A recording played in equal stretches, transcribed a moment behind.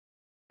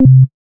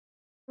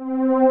Give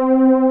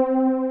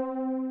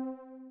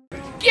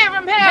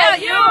 'em hell,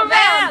 U of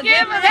L! Give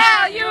 'em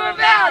hell, U of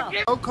L!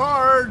 Go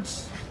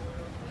Cards!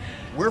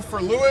 We're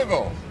for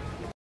Louisville.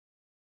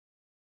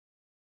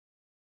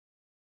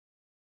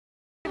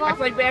 I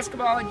played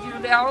basketball at U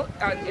of L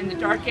in the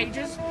dark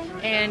ages,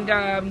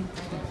 and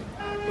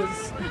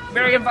was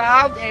very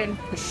involved, and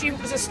she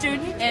was a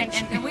student.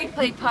 And we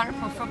played punter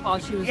for football.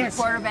 She was Yes,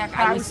 the quarterback.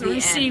 I was the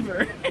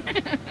receiver.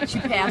 She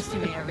passed to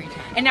me every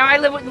time. And now I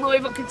live in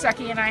Louisville,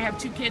 Kentucky, and I have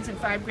 2 kids and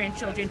 5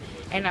 grandchildren,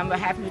 and I'm a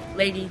happy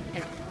lady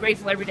and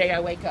grateful every day I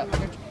wake up.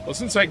 Well,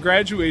 since I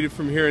graduated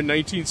from here in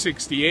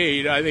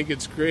 1968, I think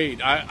it's great.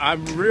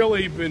 I've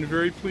really been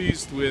very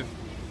pleased with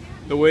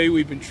the way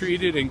we've been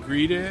treated and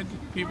greeted.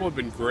 People have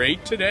been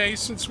great today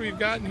since we've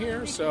gotten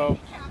here, so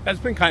that's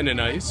been kind of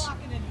nice.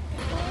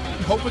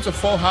 Hope it's a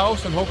full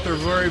house and hope they're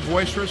very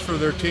boisterous for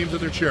their teams that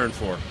they're cheering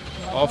for.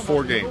 All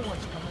 4 games.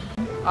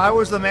 I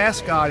was the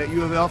mascot at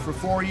U of L for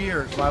 4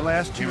 years. My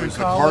last 2 in was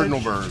the college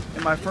Cardinal bird.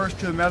 and my first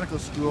 2 in medical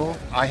school.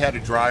 I had to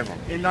drive them.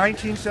 In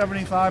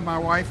 1975, my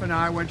wife and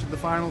I went to the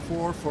Final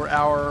Four for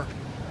our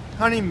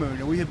honeymoon,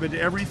 and we have been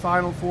to every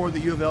Final Four that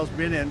U of L's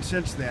been in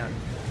since then.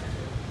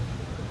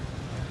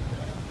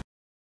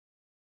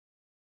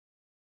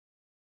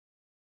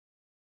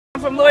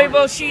 I'm from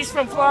Louisville, she's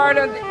from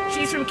Florida,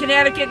 she's from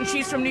Connecticut, and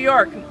she's from New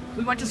York.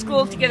 We went to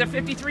school together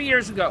 53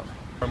 years ago.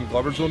 From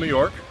Gloversville, New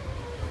York,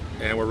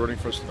 and we're rooting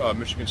for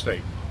Michigan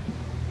State.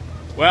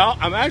 Well,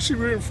 I'm actually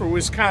rooting for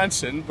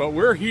Wisconsin, but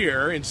we're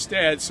here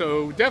instead,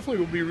 so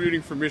definitely we'll be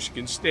rooting for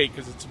Michigan State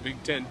because it's a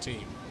Big Ten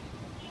team.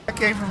 I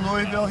came from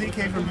Louisville, he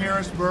came from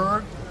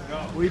Harrisburg.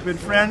 We've been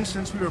friends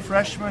since we were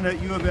freshmen at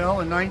U of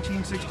L in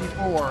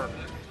 1964.